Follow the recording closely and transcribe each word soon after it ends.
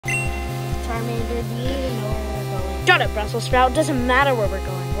Charmander, do you even know where we're going? Shut up, Brussels sprout. Doesn't matter where we're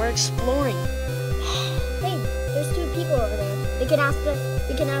going. We're exploring. Hey, there's 2 people over there. We can ask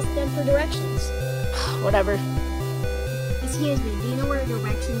them for directions. Whatever. Excuse me, do you know where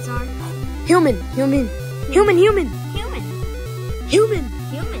directions are? Human. Human. Human. Human.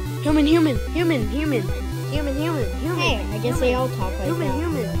 Human. Hey, I guess they all talk like that.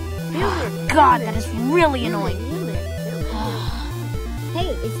 Human. God, that is really annoying. Hey,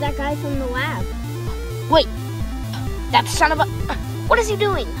 it's that guy from the lab. Wait, that son of a... What is he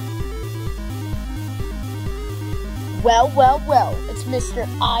doing? Well, it's Mr.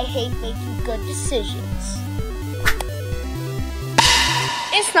 I hate making good decisions.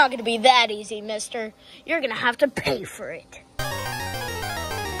 It's not gonna be that easy, mister. You're gonna have to pay for it.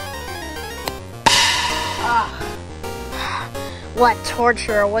 What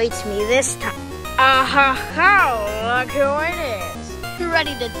torture awaits me this time? Look who it is. You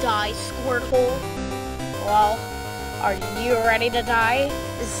ready to die, Squirtle? Well, are you ready to die?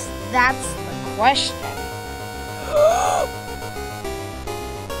 That's the question.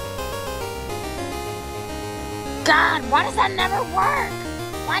 God, why does that never work?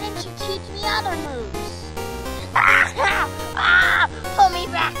 Why didn't you teach me other moves? Pull me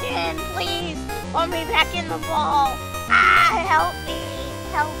back in, please. Pull me back in the ball. Help me,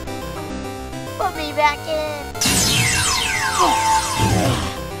 please. Put me back in.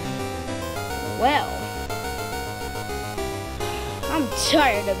 Well, I'm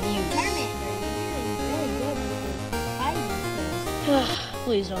tired of you. Charmander, you're doing really good with fighting skills.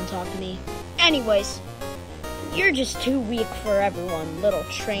 Please don't talk to me. Anyways, you're just too weak for everyone, little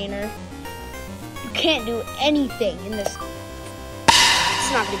trainer. You can't do anything in this.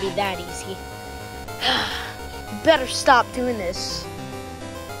 It's not gonna be that easy. You better stop doing this.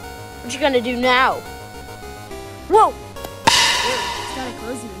 What you gonna do now? Whoa! It's kinda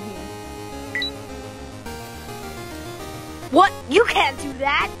cozy in here. What? You can't do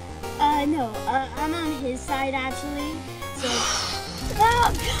that! No, I'm on his side actually, so...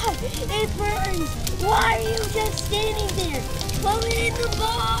 Oh God, it burns! Why are you just standing there? Pull it in the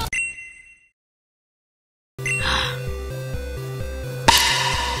ball!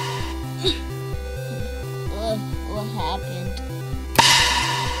 What happened?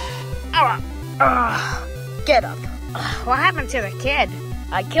 Get up. What happened to the kid?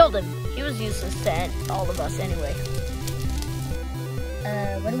 I killed him. He was useless to all of us anyway.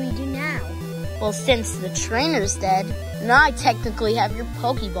 What do we do now? Well, since the trainer's dead, now I technically have your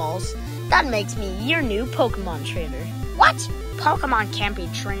Pokeballs. That makes me your new Pokemon trainer. What? Pokemon can't be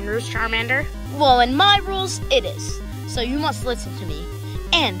trainers, Charmander. Well, in my rules, it is. So you must listen to me.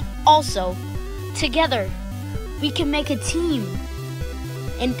 And also, together, we can make a team.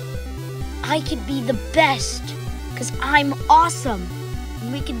 And I could be the best, because I'm awesome.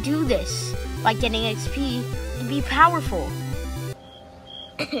 And we can do this by getting XP to be powerful.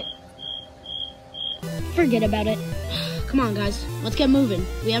 Forget about it. Come on, guys. Let's get moving.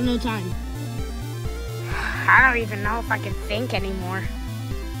 We have no time. I don't even know if I can think anymore.